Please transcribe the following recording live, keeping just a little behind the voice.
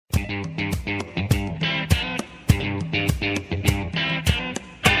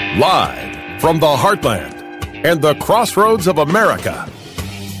Live from the heartland and the crossroads of America,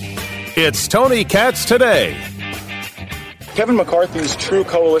 it's Tony Katz Today. Kevin McCarthy's true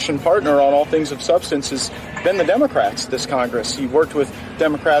coalition partner on all things of substance has been the Democrats this Congress. He worked with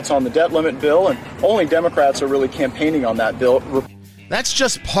Democrats on the debt limit bill, and only Democrats are really campaigning on that bill. That's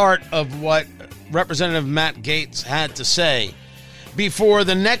just part of what Representative Matt Gaetz had to say before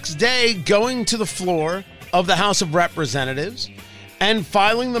the next day going to the floor of the House of Representatives and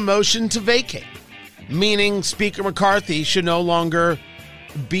filing the motion to vacate, meaning Speaker McCarthy should no longer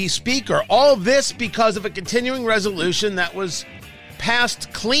be Speaker. All of this because of a continuing resolution that was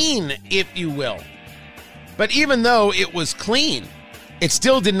passed clean, if you will. But even though it was clean, it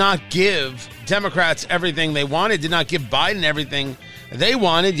still did not give Democrats everything they wanted, did not give Biden everything they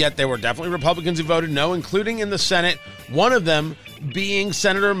wanted, yet there were definitely Republicans who voted no, including in the Senate, one of them being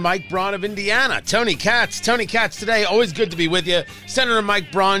Senator Mike Braun of Indiana. Tony Katz Today. Always good to be with you. Senator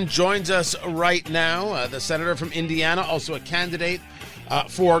Mike Braun joins us right now, the senator from Indiana, also a candidate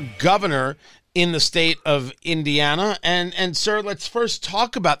for governor in the state of Indiana. And sir, let's first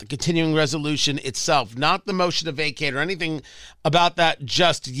talk about the continuing resolution itself, not the motion to vacate or anything about that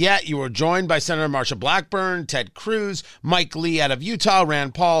just yet. You were joined by Senator Marsha Blackburn, Ted Cruz, Mike Lee out of Utah,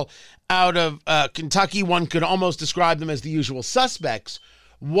 Rand Paul out of Kentucky. One could almost describe them as the usual suspects.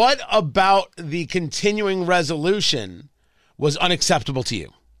 What about the continuing resolution was unacceptable to you?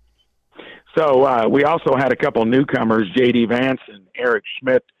 So we also had a couple newcomers, J.D. Vance and Eric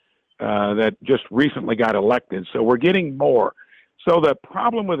Schmidt, that just recently got elected. So we're getting more. So the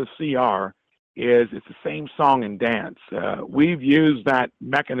problem with the CR is it's the same song and dance. We've used that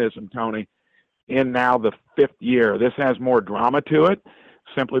mechanism, Tony, in now the fifth year. This has more drama to it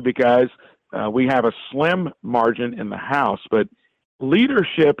simply because we have a slim margin in the House. But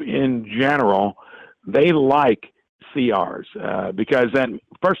leadership in general, they like CRs because then,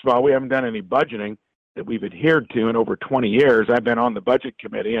 first of all, we haven't done any budgeting that we've adhered to in over 20 years. I've been on the budget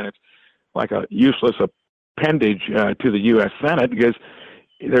committee, and it's like a useless appendage to the U.S. Senate because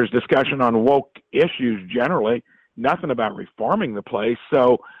there's discussion on woke issues generally, nothing about reforming the place.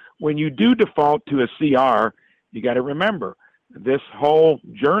 So when you do default to a CR, you got to remember this whole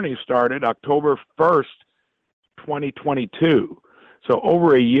journey started October 1st, 2022. So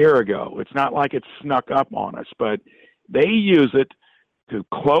over a year ago. It's not like it snuck up on us, but they use it to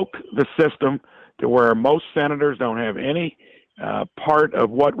cloak the system to where most senators don't have any part of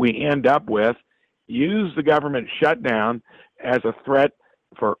what we end up with, use the government shutdown as a threat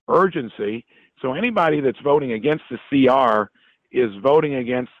for urgency. So anybody that's voting against the CR is voting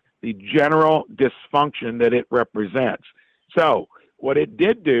against the general dysfunction that it represents. So what it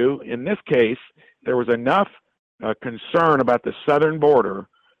did do in this case, there was enough concern about the southern border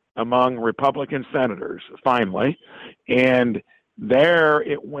among Republican senators, finally, and there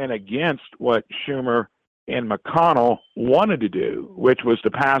it went against what Schumer and McConnell wanted to do, which was to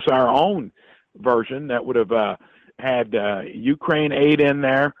pass our own version that would have had Ukraine aid in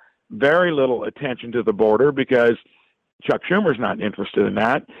there, very little attention to the border because Chuck Schumer's not interested in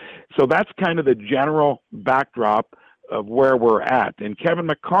that. So that's kind of the general backdrop of where we're at. And Kevin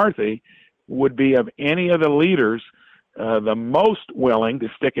McCarthy would be, of any of the leaders, the most willing to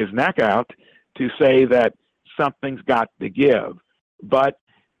stick his neck out to say that something's got to give. But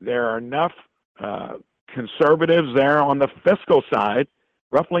there are enough conservatives there on the fiscal side,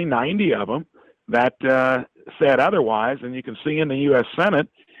 roughly 90 of them, that said otherwise. And you can see in the U.S. Senate,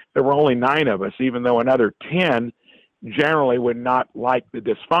 there were only 9 of us, even though another 10 generally would not like the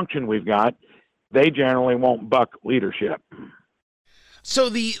dysfunction we've got. They generally won't buck leadership. So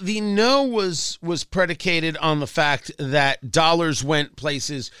the no was predicated on the fact that dollars went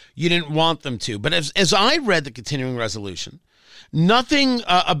places you didn't want them to. But as I read the continuing resolution, nothing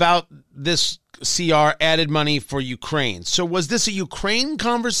about this CR added money for Ukraine. So was this a Ukraine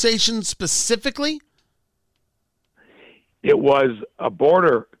conversation specifically? It was a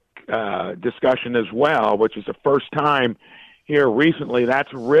border discussion as well, which is the first time here recently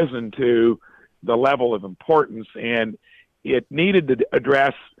that's risen to the level of importance, and it needed to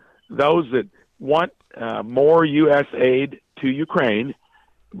address those that want more U.S. aid to Ukraine,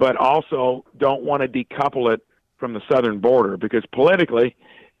 but also don't want to decouple it from the southern border, because politically,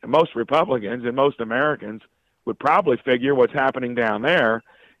 most Republicans and most Americans would probably figure what's happening down there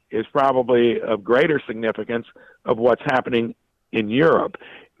is probably of greater significance of what's happening in Europe.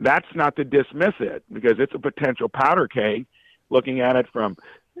 That's not to dismiss it, because it's a potential powder keg, looking at it from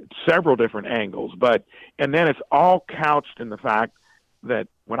several different angles. And then it's all couched in the fact that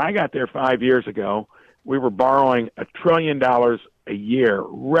when I got there 5 years ago, we were borrowing $1 trillion a year,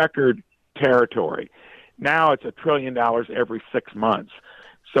 record territory. Now it's $1 trillion every 6 months.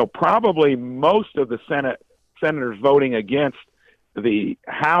 So probably most of the senators voting against the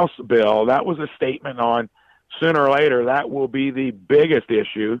House bill, that was a statement on sooner or later that will be the biggest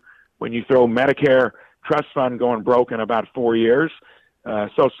issue when you throw Medicare trust fund going broke in about 4 years,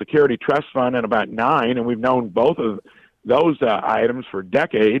 Social Security trust fund in about 9, and we've known both of those items for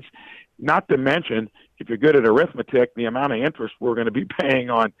decades. Not to mention, if you're good at arithmetic, the amount of interest we're going to be paying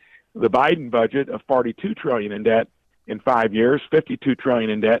on the Biden budget of $42 trillion in debt in 5 years, $52 trillion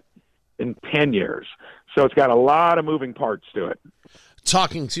in debt in 10 years. So it's got a lot of moving parts to it.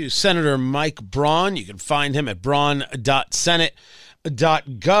 Talking to Senator Mike Braun. You can find him at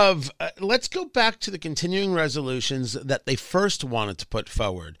braun.senate.gov. Let's go back to the continuing resolutions that they first wanted to put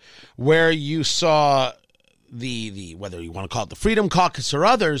forward, where you saw the whether you want to call it the Freedom Caucus or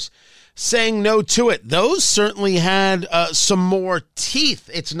others, saying no to it. Those certainly had some more teeth.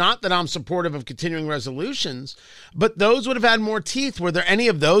 It's not that I'm supportive of continuing resolutions, but those would have had more teeth. Were there any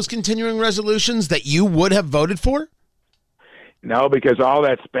of those continuing resolutions that you would have voted for? No, because all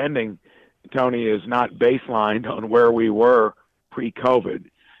that spending, Tony, is not baselined on where we were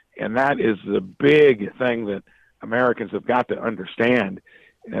pre-COVID. And that is the big thing that Americans have got to understand.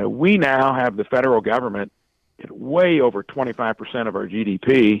 We now have the federal government at way over 25% of our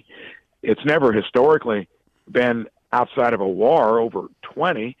GDP. It's never historically been outside of a war over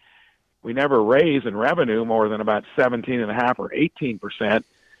 20. We never raise in revenue more than about 17.5 or 18%.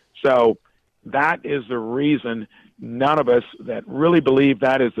 So that is the reason none of us that really believe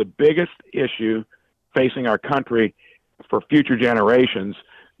that is the biggest issue facing our country for future generations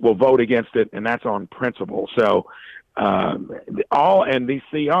will vote against it, and that's on principle. So all, and these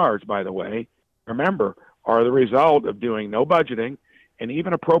CRs, by the way, remember, are the result of doing no budgeting and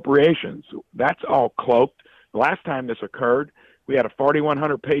even appropriations. That's all cloaked. The last time this occurred, we had a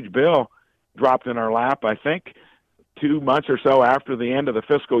 4,100-page bill dropped in our lap, I think, 2 months or so after the end of the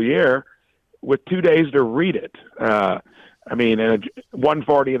fiscal year, with 2 days to read it. At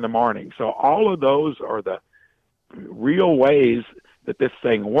 1:40 in the morning. So all of those are the real ways that this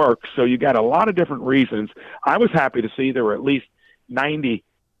thing works. So you got a lot of different reasons. I was happy to see there were at least 90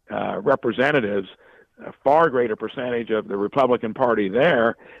 representatives, a far greater percentage of the Republican Party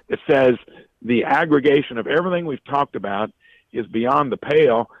there, that says the aggregation of everything we've talked about is beyond the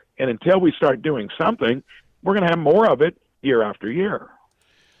pale. And until we start doing something, we're going to have more of it year after year.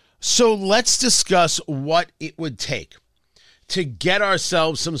 So let's discuss what it would take to get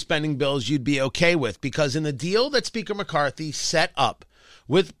ourselves some spending bills you'd be okay with, because in the deal that Speaker McCarthy set up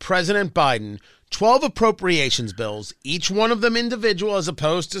with President Biden, 12 appropriations bills, each one of them individual as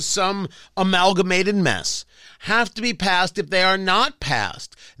opposed to some amalgamated mess, have to be passed. If they are not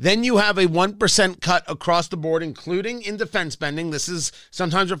passed, then you have a 1% cut across the board, including in defense spending. This is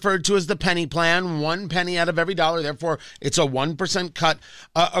sometimes referred to as the penny plan, 1 penny out of every dollar. Therefore, it's a 1% cut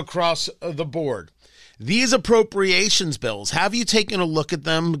across the board. These appropriations bills, have you taken a look at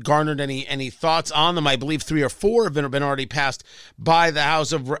them, garnered any thoughts on them? I believe 3 or 4 have been already passed by the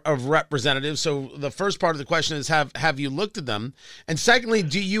House of Representatives. So the first part of the question is, have you looked at them? And secondly,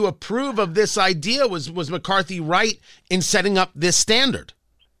 do you approve of this idea? Was McCarthy right in setting up this standard?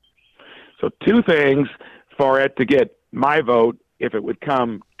 So 2 things for it to get my vote if it would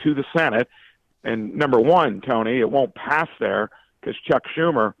come to the Senate. And number 1, Tony, it won't pass there because Chuck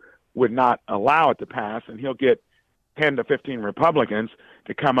Schumer would not allow it to pass, and he'll get 10 to 15 Republicans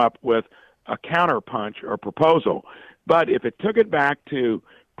to come up with a counterpunch or proposal. But if it took it back to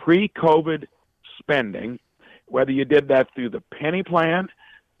pre-COVID spending, whether you did that through the penny plan,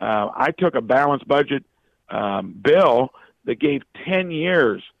 I took a balanced budget bill that gave 10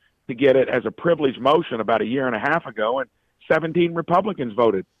 years to get it as a privileged motion about a year and a half ago, and 17 Republicans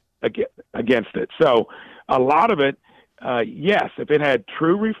voted against it. So a lot of it, yes, if it had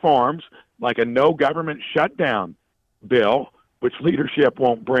true reforms like a no government shutdown bill, which leadership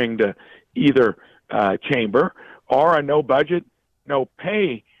won't bring to either chamber, or a no budget, no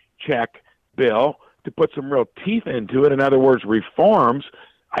pay check bill to put some real teeth into it, in other words, reforms,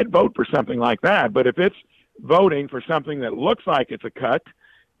 I'd vote for something like that. But if it's voting for something that looks like it's a cut,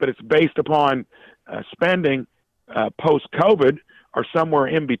 but it's based upon spending post-COVID or somewhere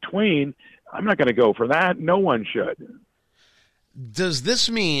in between, I'm not going to go for that. No one should. Does this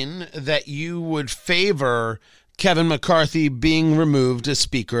mean that you would favor Kevin McCarthy being removed as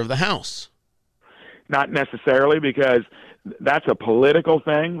Speaker of the House? Not necessarily, because that's a political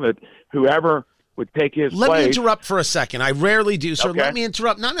thing that whoever would take his Let place. me interrupt for a second. I rarely do, sir. Okay. Let me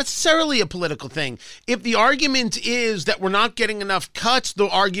interrupt. Not necessarily a political thing. If the argument is that we're not getting enough cuts, the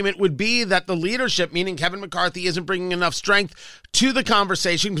argument would be that the leadership, meaning Kevin McCarthy, isn't bringing enough strength to the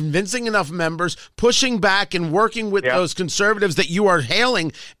conversation, convincing enough members, pushing back and working with those conservatives that you are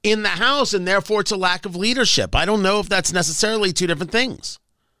hailing in the House, and therefore it's a lack of leadership. I don't know if that's necessarily two different things.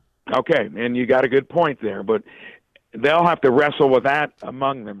 Okay, and you got a good point there, but they'll have to wrestle with that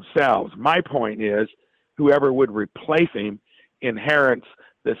among themselves. My point is, whoever would replace him inherits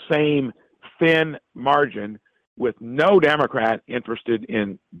the same thin margin with no Democrat interested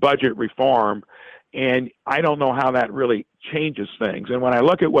in budget reform, and I don't know how that really changes things. And when I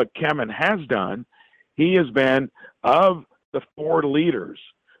look at what Kevin has done, he has been, of the four leaders,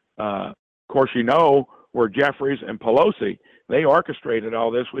 of course, were Jeffries and Pelosi. They orchestrated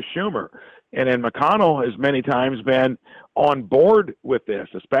all this with Schumer. And then McConnell has many times been on board with this,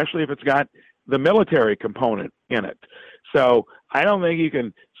 especially if it's got the military component in it. So I don't think you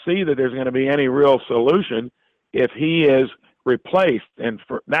can see that there's going to be any real solution if he is replaced. And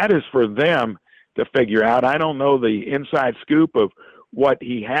that is for them to figure out. I don't know the inside scoop of what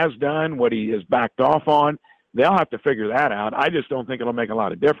he has done, what he has backed off on. They'll have to figure that out. I just don't think it'll make a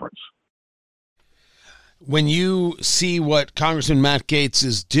lot of difference. When you see what Congressman Matt Gaetz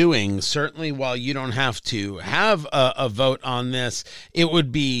is doing, certainly while you don't have to have a vote on this, it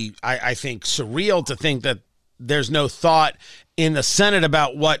would be, I think, surreal to think that there's no thought in the Senate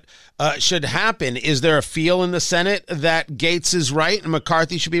about what should happen. Is there a feel in the Senate that Gaetz is right and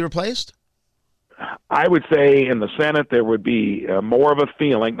McCarthy should be replaced? I would say in the Senate there would be more of a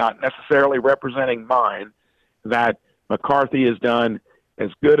feeling, not necessarily representing mine, that McCarthy has done as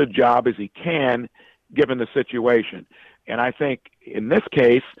good a job as he can given the situation. And I think in this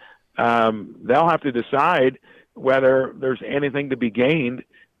case, they'll have to decide whether there's anything to be gained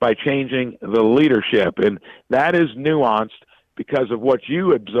by changing the leadership. And that is nuanced because of what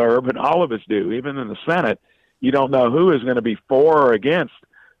you observe, and all of us do. Even in the Senate, you don't know who is going to be for or against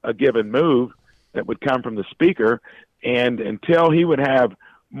a given move that would come from the Speaker. And until he would have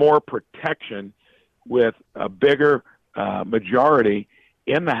more protection with a bigger majority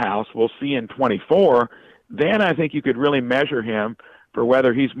in the House, we'll see in 24, then I think you could really measure him for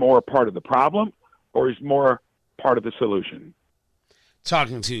whether he's more part of the problem or he's more part of the solution.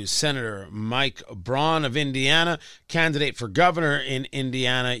 Talking to Senator Mike Braun of Indiana, candidate for governor in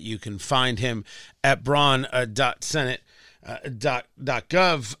Indiana. You can find him at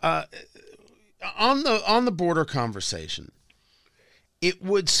braun.senate.gov. On the border conversation, it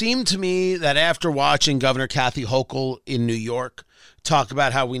would seem to me that after watching Governor Kathy Hochul in New York talk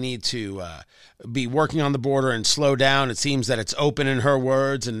about how we need to be working on the border and slow down, it seems that it's open in her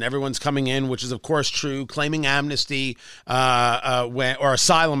words and everyone's coming in, which is of course true, claiming amnesty or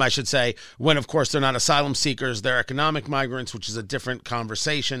asylum, I should say, when of course they're not asylum seekers, they're economic migrants, which is a different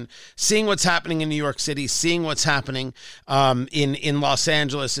conversation. Seeing what's happening in New York City, seeing what's happening in Los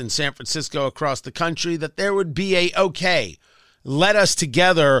Angeles, in San Francisco, across the country, that there would be let us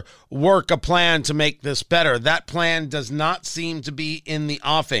together work a plan to make this better. That plan does not seem to be in the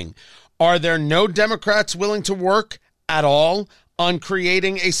offing. Are there no Democrats willing to work at all on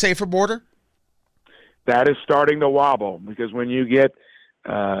creating a safer border? That is starting to wobble, because when you get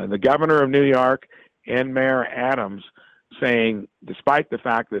the governor of New York and Mayor Adams saying, despite the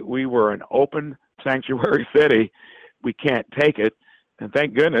fact that we were an open sanctuary city, we can't take it. And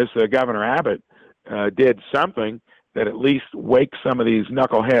thank goodness Governor Abbott did something that at least wakes some of these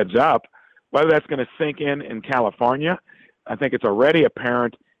knuckleheads up. Whether that's going to sink in California, I think it's already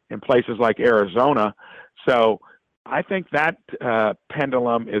apparent in places like Arizona. So I think that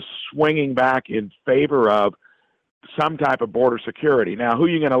pendulum is swinging back in favor of some type of border security. Now, who are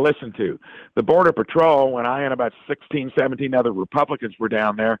you going to listen to? The Border Patrol, when I and about 16, 17 other Republicans were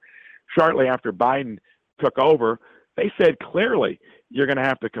down there, shortly after Biden took over, they said clearly you're going to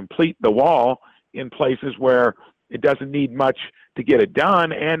have to complete the wall in places where it doesn't need much to get it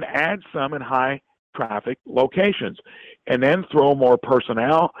done, and add some in high traffic locations, and then throw more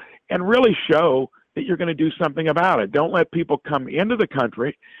personnel and really show that you're going to do something about it. Don't let people come into the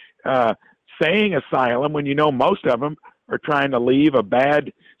country saying asylum when you know most of them are trying to leave a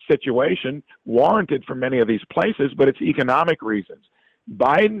bad situation warranted for many of these places, but it's economic reasons.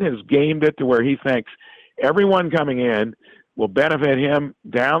 Biden has gamed it to where he thinks everyone coming in will benefit him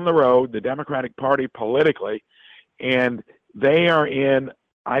down the road, the Democratic Party politically, and they are in,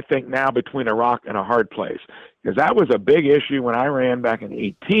 I think, now between a rock and a hard place. Because that was a big issue when I ran back in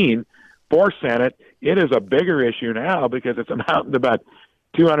 18 for Senate. It is a bigger issue now because it's amounting to about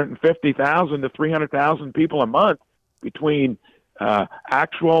 250,000 to 300,000 people a month between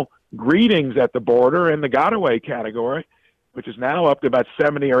actual greetings at the border in the got-away category, which is now up to about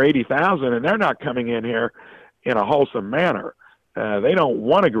 70 or 80,000, and they're not coming in here in a wholesome manner. They don't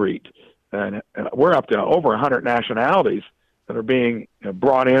want to greet. And we're up to over 100 nationalities that are being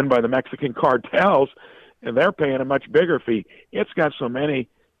brought in by the Mexican cartels, and they're paying a much bigger fee. It's got so many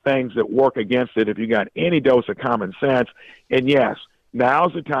things that work against it if you got any dose of common sense. And yes,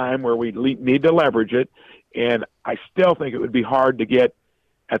 now's the time where we need to leverage it, and I still think it would be hard to get,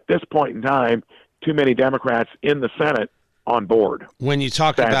 at this point in time, too many Democrats in the Senate on board. When you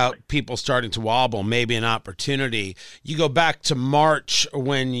talk about people starting to wobble, maybe an opportunity, you go back to March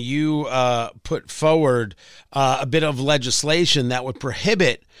when you put forward a bit of legislation that would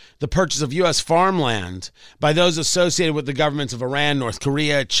prohibit the purchase of U.S. farmland by those associated with the governments of Iran, North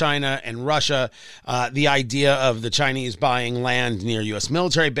Korea, China, and Russia. The idea of the Chinese buying land near U.S.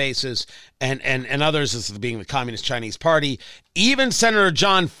 military bases and others as being the Communist Chinese Party. Even Senator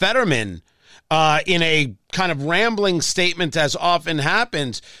John Fetterman, in a kind of rambling statement, as often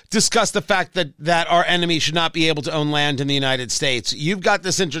happens, discussed the fact that our enemy should not be able to own land in the United States. You've got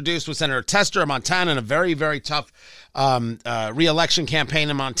this introduced with Senator Tester of Montana in a very, very tough re-election campaign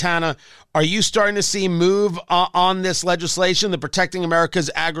in Montana. Are you starting to see move on this legislation, the Protecting America's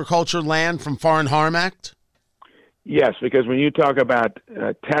Agriculture Land from Foreign Harm Act? Yes, because when you talk about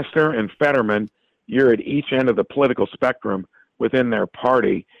Tester and Fetterman, you're at each end of the political spectrum within their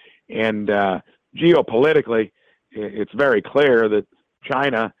party. And geopolitically, it's very clear that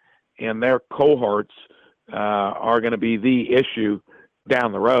China and their cohorts are going to be the issue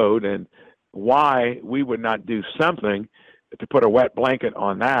down the road, and why we would not do something to put a wet blanket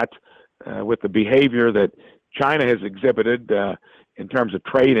on that with the behavior that China has exhibited in terms of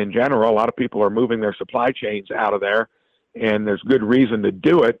trade in general. A lot of people are moving their supply chains out of there, and there's good reason to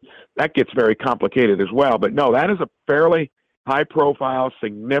do it. That gets very complicated as well. But no, that is a fairly high-profile,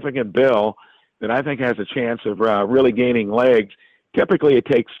 significant bill that I think has a chance of really gaining legs. Typically, it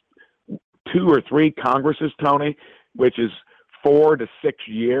takes 2 or 3 Congresses, Tony, which is 4 to 6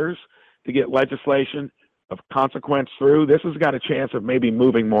 years to get legislation of consequence through. This has got a chance of maybe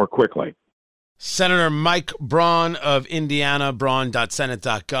moving more quickly. Senator Mike Braun of Indiana,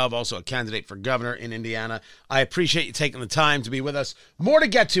 braun.senate.gov, also a candidate for governor in Indiana. I appreciate you taking the time to be with us. More to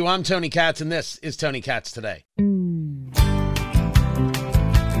get to. I'm Tony Katz, and this is Tony Katz Today.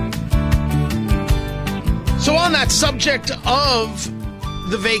 So on that subject of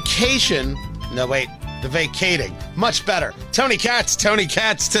the vacation, the vacating, much better. Tony Katz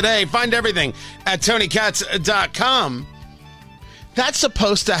Today. Find everything at TonyKatz.com. That's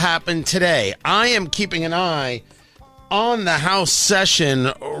supposed to happen today. I am keeping an eye on the House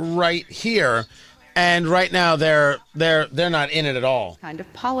session right here, and right now they're not in it at all. Kind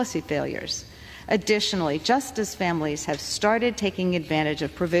of policy failures. Additionally, just as families have started taking advantage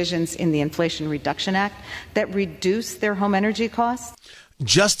of provisions in the Inflation Reduction Act that reduce their home energy costs.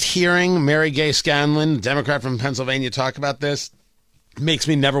 Just hearing Mary Gay Scanlon, Democrat from Pennsylvania, talk about this makes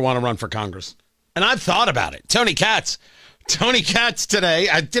me never want to run for Congress. And I've thought about it. Tony Katz Today.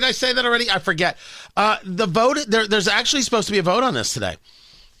 Did I say that already? I forget. The vote, there's actually supposed to be a vote on this today.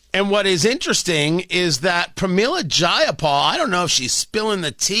 And what is interesting is that Pramila Jayapal, I don't know if she's spilling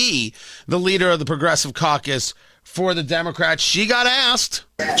the tea, the leader of the Progressive Caucus for the Democrats, she got asked.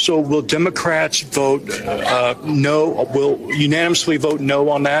 So will Democrats vote no, will unanimously vote no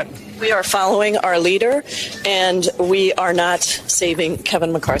on that? We are following our leader, and we are not saving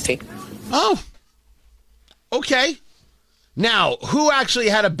Kevin McCarthy. Oh, okay. Now, who actually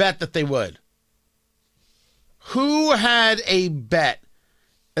had a bet that they would? Who had a bet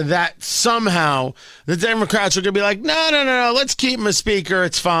that somehow the Democrats are going to be like, no, let's keep him as speaker.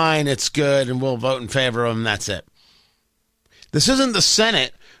 It's fine. It's good. And we'll vote in favor of him. That's it. This isn't the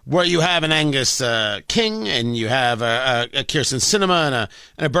Senate where you have an Angus King and you have a Kyrsten Sinema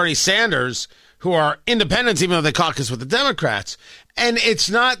and a Bernie Sanders who are independents, even though they caucus with the Democrats. And it's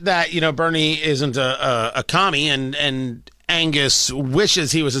not that, Bernie isn't a commie and Angus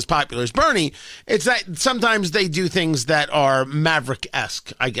wishes he was as popular as Bernie. It's that sometimes they do things that are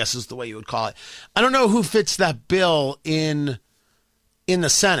Maverick-esque, I guess is the way you would call it. I don't know who fits that bill in the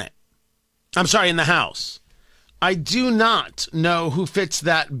Senate. I'm sorry, in the House. I do not know who fits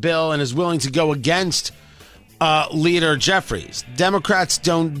that bill and is willing to go against Leader Jeffries. Democrats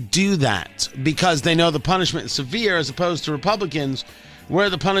don't do that because they know the punishment is severe, as opposed to Republicans where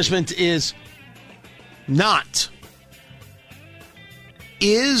the punishment is not.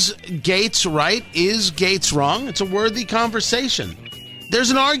 Is Gates right? Is Gates wrong? It's a worthy conversation.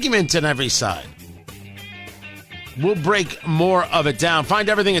 There's an argument on every side. We'll break more of it down. Find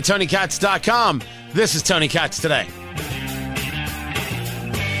everything at TonyKatz.com. This is Tony Katz Today.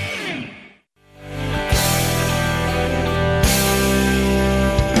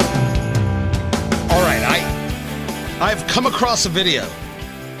 come across a video,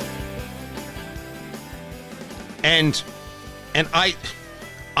 and I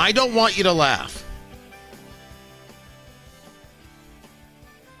don't want you to laugh.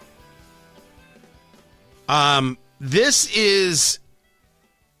 This is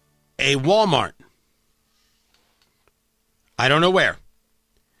a Walmart. I don't know where.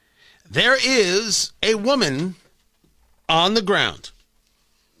 There is a woman on the ground.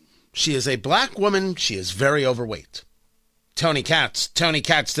 She is a black woman. She is very overweight. Tony Katz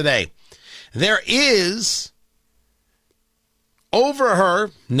today. There is over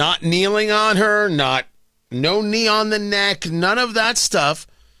her, not kneeling on her, no knee on the neck, none of that stuff,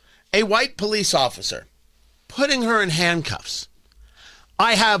 a white police officer putting her in handcuffs.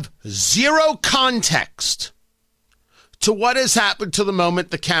 I have zero context to what has happened to the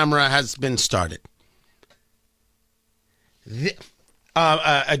moment the camera has been started.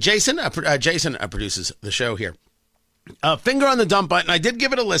 Jason produces the show here. Finger on the dump button. I did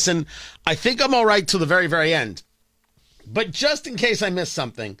give it a listen. I think I'm all right till the very, very end. But just in case I missed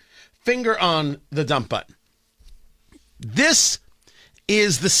something, finger on the dump button. This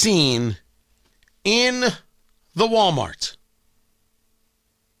is the scene in the Walmart.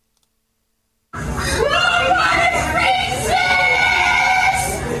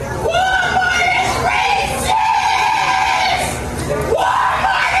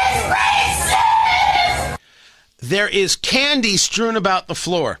 There is candy strewn about the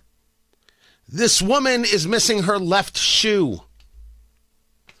floor. This woman is missing her left shoe.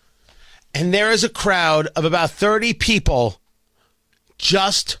 And there is a crowd of about 30 people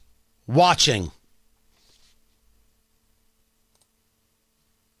just watching.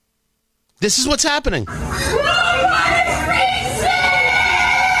 This is what's happening.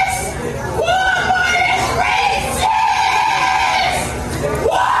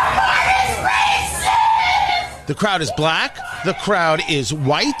 The crowd is black. The crowd is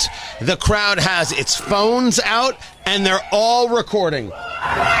white. The crowd has its phones out, and they're all recording.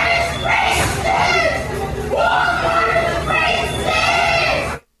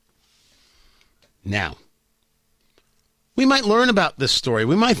 Now, we might learn about this story.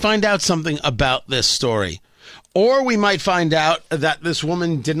 We might find out something about this story. Or we might find out that this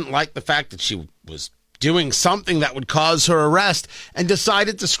woman didn't like the fact that she was doing something that would cause her arrest and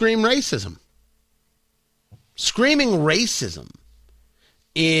decided to scream racism. Screaming racism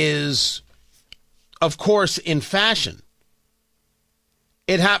is, of course, in fashion.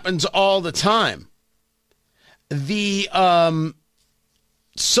 It happens all the time. The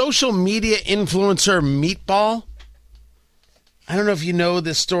social media influencer Meatball, I don't know if you know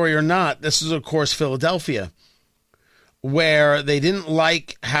this story or not. This is, of course, Philadelphia, where they didn't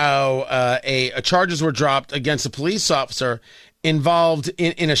like how charges were dropped against a police officer involved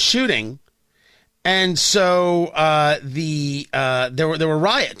in a shooting. And so there were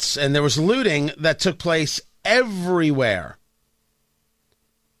riots and there was looting that took place everywhere.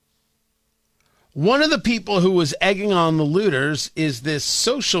 One of the people who was egging on the looters is this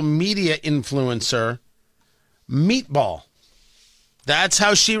social media influencer, Meatball. That's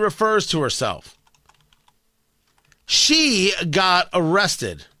how she refers to herself. She got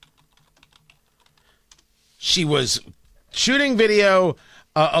arrested. She was shooting video,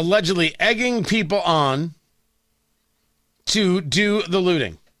 allegedly egging people on to do the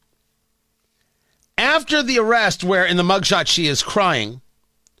looting. After the arrest, where in the mugshot she is crying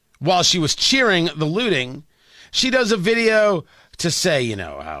while she was cheering the looting, she does a video to say,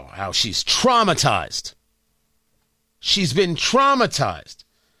 how she's traumatized. She's been traumatized.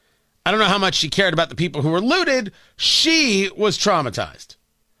 I don't know how much she cared about the people who were looted. She was traumatized.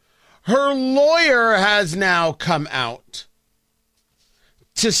 Her lawyer has now come out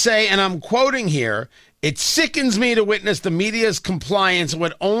to say, and I'm quoting here, "It sickens me to witness the media's compliance with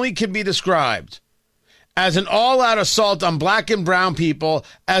what only can be described as an all-out assault on black and brown people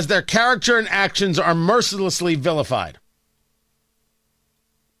as their character and actions are mercilessly vilified."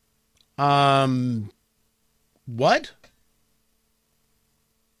 What?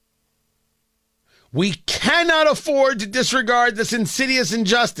 We cannot afford to disregard this insidious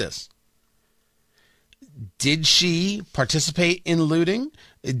injustice. Did she participate in looting?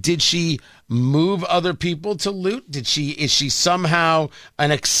 Did she move other people to loot? Is she somehow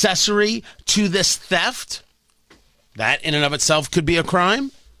an accessory to this theft? That in and of itself could be a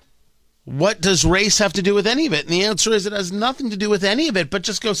crime. What does race have to do with any of it? And the answer is it has nothing to do with any of it, but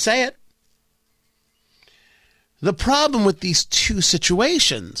just go say it. The problem with these two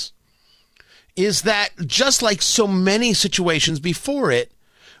situations is that just like so many situations before it,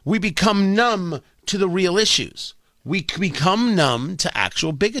 we become numb to the real issues. We become numb to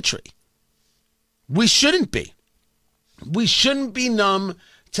actual bigotry. We shouldn't be. we shouldn't be numb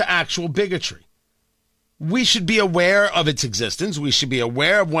to actual bigotry. We should be aware of its existence. We should be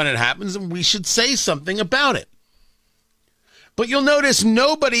aware of when it happens, and we should say something about it. But you'll notice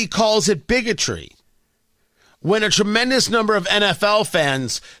nobody calls it bigotry when a tremendous number of NFL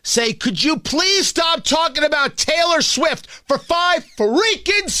fans say, could you please stop talking about Taylor Swift for 5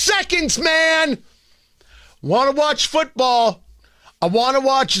 freaking seconds, man? Want to watch football? I want to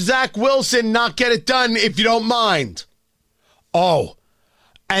watch Zach Wilson not get it done, if you don't mind. Oh,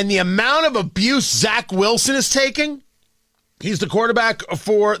 and the amount of abuse Zach Wilson is taking? He's the quarterback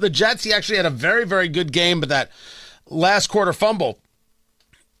for the Jets. He actually had a very, very good game, but that last quarter fumble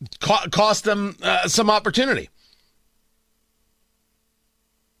cost them some opportunity.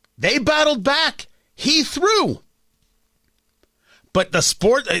 They battled back. He threw. But the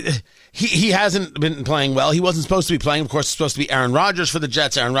sport, he hasn't been playing well. He wasn't supposed to be playing. Of course, it's supposed to be Aaron Rodgers for the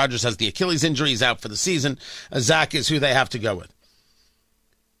Jets. Aaron Rodgers has the Achilles injury. He's out for the season. Zach is who they have to go with.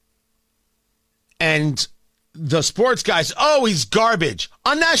 And the sports guys, oh, he's garbage.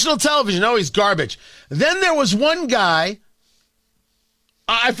 On national television, oh, he's garbage. Then there was one guy,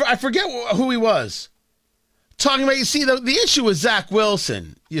 I forget who he was, talking about, you see, the issue with Zach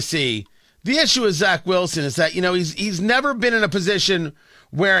Wilson, you see, the issue with Zach Wilson is that, he's never been in a position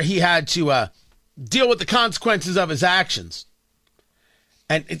where he had to deal with the consequences of his actions.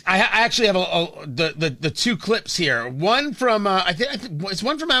 And I actually have the two clips here. One from I think it's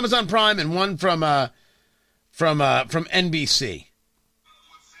one from Amazon Prime and one from NBC.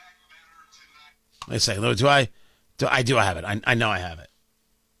 Let's say, do I have it? I know I have it.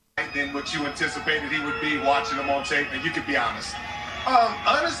 Than what you anticipated he would be watching him on tape, and you could be honest.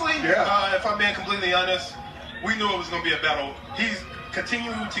 Honestly, if I'm being completely honest, we knew it was going to be a battle. He's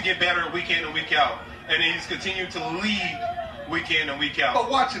continued to get better week in and week out, and he's continued to lead week in and week out. But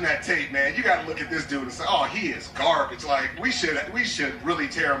watching that tape, man, you got to look at this dude and say, oh, he is garbage. Like, we should really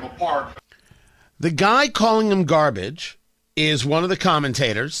tear him apart. The guy calling him garbage is one of the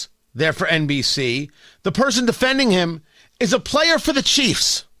commentators there for NBC. The person defending him is a player for the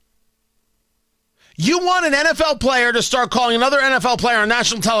Chiefs. You want an NFL player to start calling another NFL player on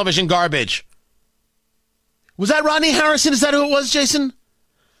national television garbage. Was that Rodney Harrison? Is that who it was, Jason?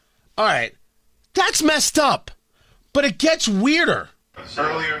 All right. That's messed up. But it gets weirder.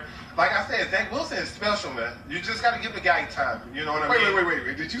 Earlier, like I said, Zach Wilson is special, man. You just got to give the guy time. You know what I mean?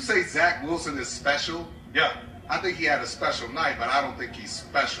 Wait. Did you say Zach Wilson is special? Yeah. I think he had a special night, but I don't think he's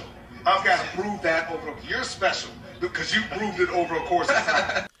special. I've got to prove that you're special because you proved it over a course of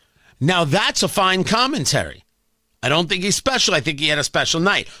time. Now that's a fine commentary. I don't think he's special. I think he had a special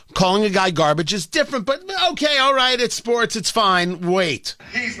night. Calling a guy garbage is different, but okay, all right, it's sports, it's fine. Wait.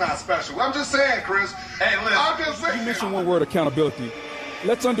 He's not special. I'm just saying, Chris. Hey, listen. I'm just saying. You mentioned one word, accountability.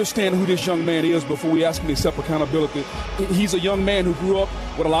 Let's understand who this young man is before we ask him to accept accountability. He's a young man who grew up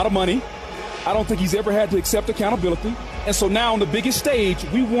with a lot of money. I don't think he's ever had to accept accountability. And so now on the biggest stage,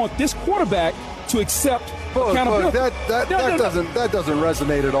 we want this quarterback to accept accountability. That doesn't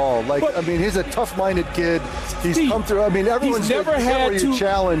resonate at all. He's a tough-minded kid. He's come through. Everyone's never had to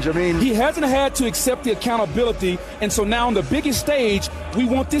challenge. He hasn't had to accept the accountability. And so now on the biggest stage, we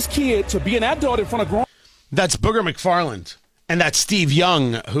want this kid to be an adult in front of grown. That's Booger McFarland. And that's Steve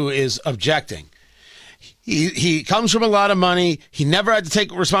Young who is objecting. He comes from a lot of money. He never had to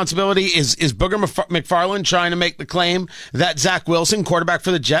take responsibility. Is Booger McFarland trying to make the claim that Zach Wilson, quarterback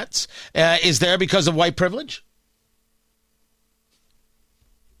for the Jets, is there because of white privilege?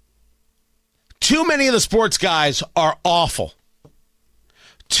 Too many of the sports guys are awful.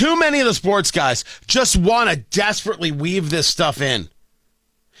 Too many of the sports guys just want to desperately weave this stuff in.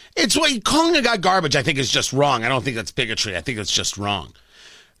 It's what calling a guy garbage, I think, is just wrong. I don't think that's bigotry. I think it's just wrong.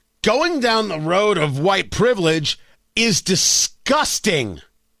 Going down the road of white privilege is disgusting.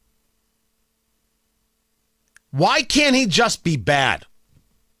 Why can't he just be bad?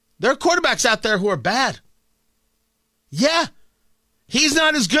 There are quarterbacks out there who are bad. Yeah, he's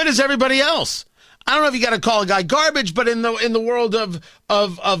not as good as everybody else. I don't know if you got to call a guy garbage, but in the world of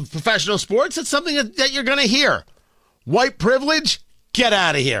professional sports, it's something that you're going to hear. White privilege, get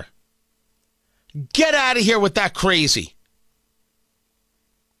out of here. Get out of here with that crazy.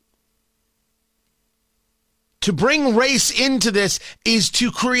 To bring race into this is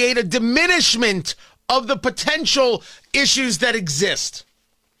to create a diminishment of the potential issues that exist.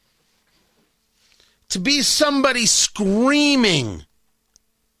 To be somebody screaming,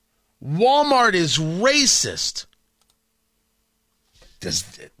 Walmart is racist. Does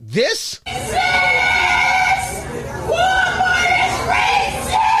this? Walmart is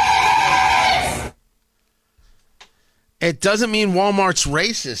racist! It doesn't mean Walmart's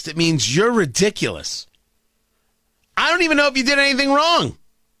racist. It means you're ridiculous. I don't even know if you did anything wrong.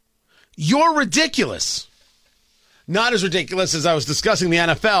 You're ridiculous. Not as ridiculous as I was discussing the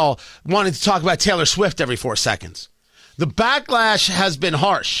NFL, wanting to talk about Taylor Swift every 4 seconds. The backlash has been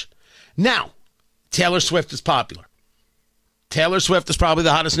harsh. Now, Taylor Swift is popular. Taylor Swift is probably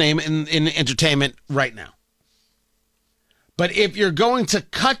the hottest name in entertainment right now. But if you're going to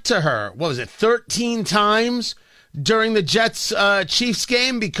cut to her, 13 times during the Jets-Chiefs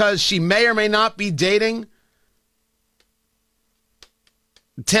game because she may or may not be dating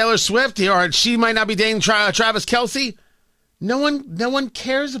Taylor Swift, or she might not be dating Travis Kelce, no one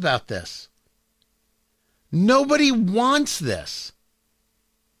cares about this. Nobody wants this.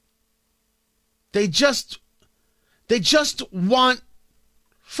 They just want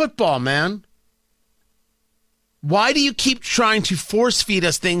football, man. Why do you keep trying to force feed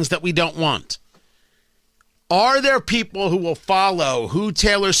us things that we don't want? Are there people who will follow who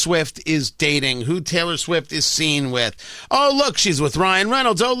Taylor Swift is dating, who Taylor Swift is seen with? Oh, look, she's with Ryan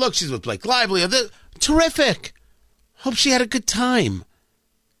Reynolds. Oh, look, she's with Blake Lively. Terrific. Hope she had a good time.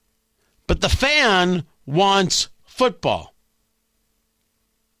 But the fan wants football.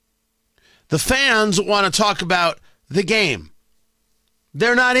 The fans want to talk about the game.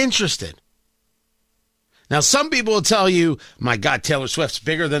 They're not interested. Now, some people will tell you, my God, Taylor Swift's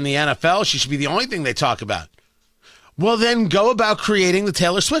bigger than the NFL. She should be the only thing they talk about. Well, then go about creating the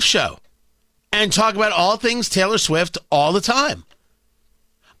Taylor Swift show and talk about all things Taylor Swift all the time.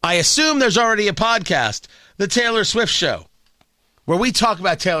 I assume there's already a podcast, The Taylor Swift Show, where we talk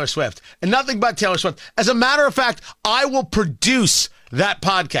about Taylor Swift and nothing but Taylor Swift. As a matter of fact, I will produce that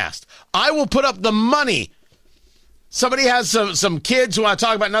podcast. I will put up the money. Somebody has some kids who want to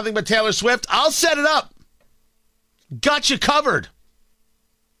talk about nothing but Taylor Swift. I'll set it up. Got you covered.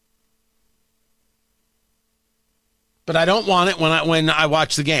 But I don't want it when I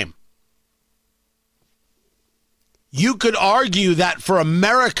watch the game. You could argue that for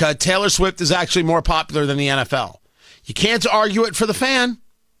America, Taylor Swift is actually more popular than the NFL. You can't argue it for the fan.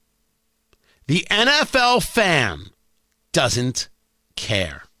 The NFL fan doesn't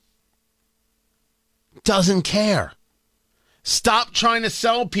care. Doesn't care. Stop trying to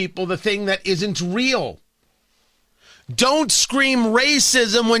sell people the thing that isn't real. Don't scream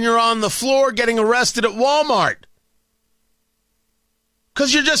racism when you're on the floor getting arrested at Walmart.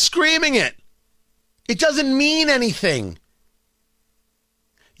 Because you're just screaming it. It doesn't mean anything.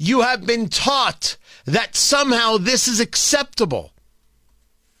 You have been taught that somehow this is acceptable.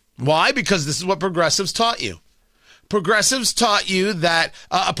 Why? Because this is what progressives taught you. Progressives taught you that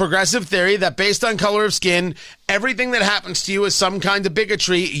a progressive theory that based on color of skin, everything that happens to you is some kind of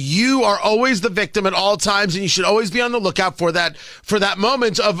bigotry. You are always the victim at all times, and you should always be on the lookout for that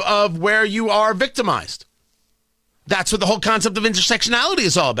moment of where you are victimized. That's what the whole concept of intersectionality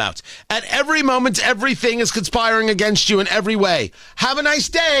is all about. At every moment, everything is conspiring against you in every way. Have a nice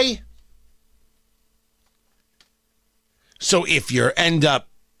day. So if you end up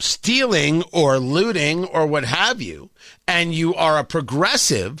stealing or looting or what have you, and you are a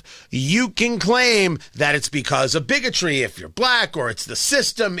progressive, you can claim that it's because of bigotry if you're black, or it's the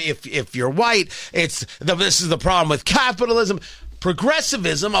system if you're white. This is the problem with capitalism.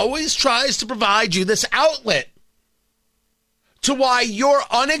 Progressivism always tries to provide you this outlet to why your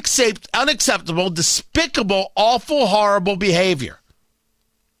unacceptable, despicable, awful, horrible behavior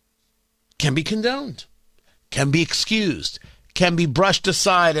can be condoned, can be excused, can be brushed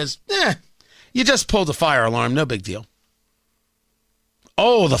aside as, you just pulled a fire alarm, no big deal.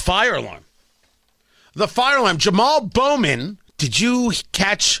 Oh, the fire alarm. The fire alarm. Jamal Bowman, did you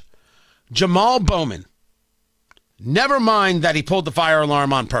catch Jamal Bowman? Never mind that he pulled the fire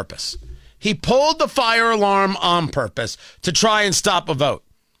alarm on purpose. He pulled the fire alarm on purpose to try and stop a vote.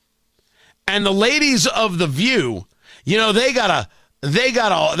 And the ladies of The View, they got a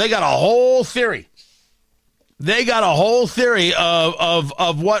whole theory. They got a whole theory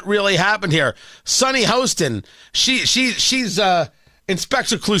of what really happened here. Sunny Hostin, she's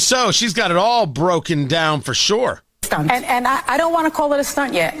Inspector Clouseau. She's got it all broken down for sure. And I don't want to call it a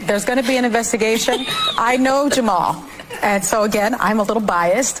stunt yet. There's going to be an investigation. I know Jamal. And so, again, I'm a little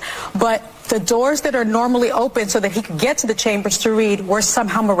biased. But the doors that are normally open so that he could get to the chambers to read were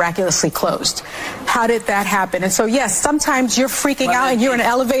somehow miraculously closed. How did that happen? And so, yes, sometimes you're freaking out and you're in an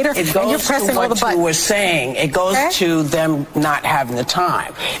elevator and you're pressing all the buttons. It goes to what you were saying. It goes to them not having the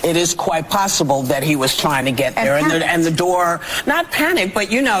time. It is quite possible that he was trying to get there and the door, not panic,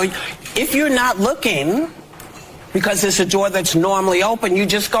 but, if you're not looking, because it's a door that's normally open, you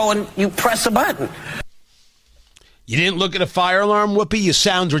just go and you press a button. You didn't look at a fire alarm, Whoopi? You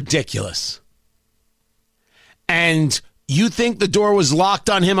sound ridiculous. And you think the door was locked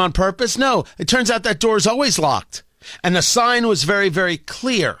on him on purpose? No, it turns out that door is always locked. And the sign was very, very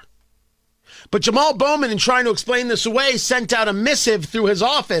clear. But Jamal Bowman, in trying to explain this away, sent out a missive through his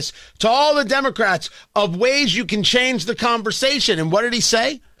office to all the Democrats of ways you can change the conversation. And what did he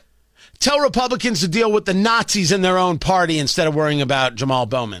say? Tell Republicans to deal with the Nazis in their own party instead of worrying about Jamal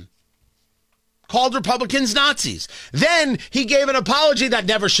Bowman. Called Republicans Nazis. Then he gave an apology that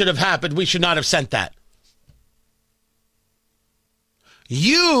never should have happened. We should not have sent that.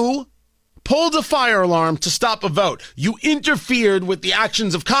 You pulled a fire alarm to stop a vote. You interfered with the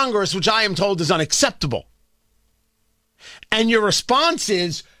actions of Congress, which I am told is unacceptable. And your response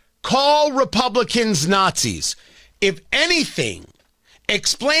is, call Republicans Nazis. If anything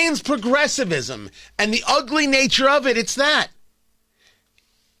explains progressivism and the ugly nature of it, it's that.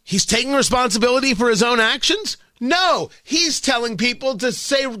 He's taking responsibility for his own actions? No, he's telling people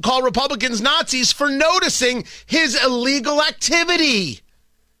to call Republicans Nazis for noticing his illegal activity.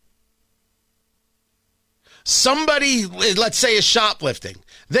 Somebody, let's say, is shoplifting.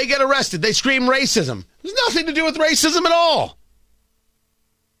 They get arrested. They scream racism. There's nothing to do with racism at all.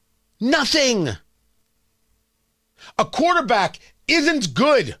 Nothing. A quarterback isn't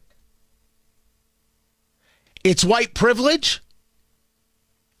good. It's white privilege.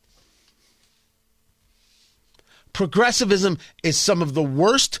 Progressivism is some of the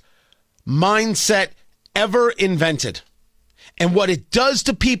worst mindset ever invented. And what it does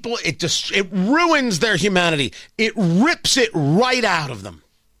to people, it ruins their humanity. It rips it right out of them.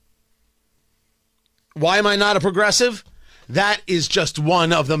 Why am I not a progressive? That is just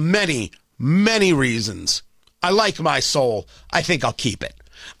one of the many, many reasons. I like my soul. I think I'll keep it.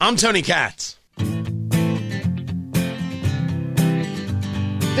 I'm Tony Katz.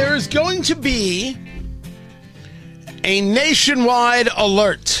 There is going to be a nationwide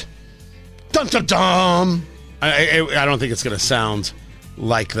alert. Dun dun dun. I don't think it's going to sound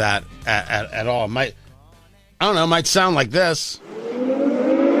like that at all. It might sound like this.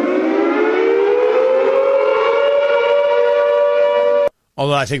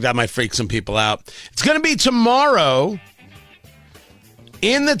 Although I think that might freak some people out. It's going to be tomorrow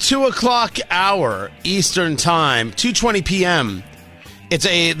in the 2 o'clock hour Eastern Time, 2:20 p.m. It's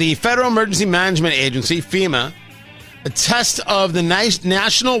the Federal Emergency Management Agency, FEMA, a test of the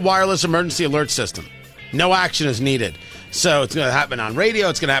National Wireless Emergency Alert System. No action is needed. So it's going to happen on radio.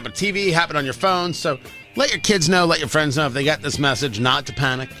 It's going to happen on TV, happen on your phone. So let your kids know, let your friends know if they get this message, not to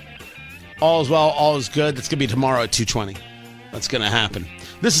panic. All is well, all is good. That's going to be tomorrow at 2:20. That's going to happen.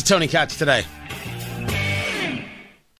 This is Tony Katz Today.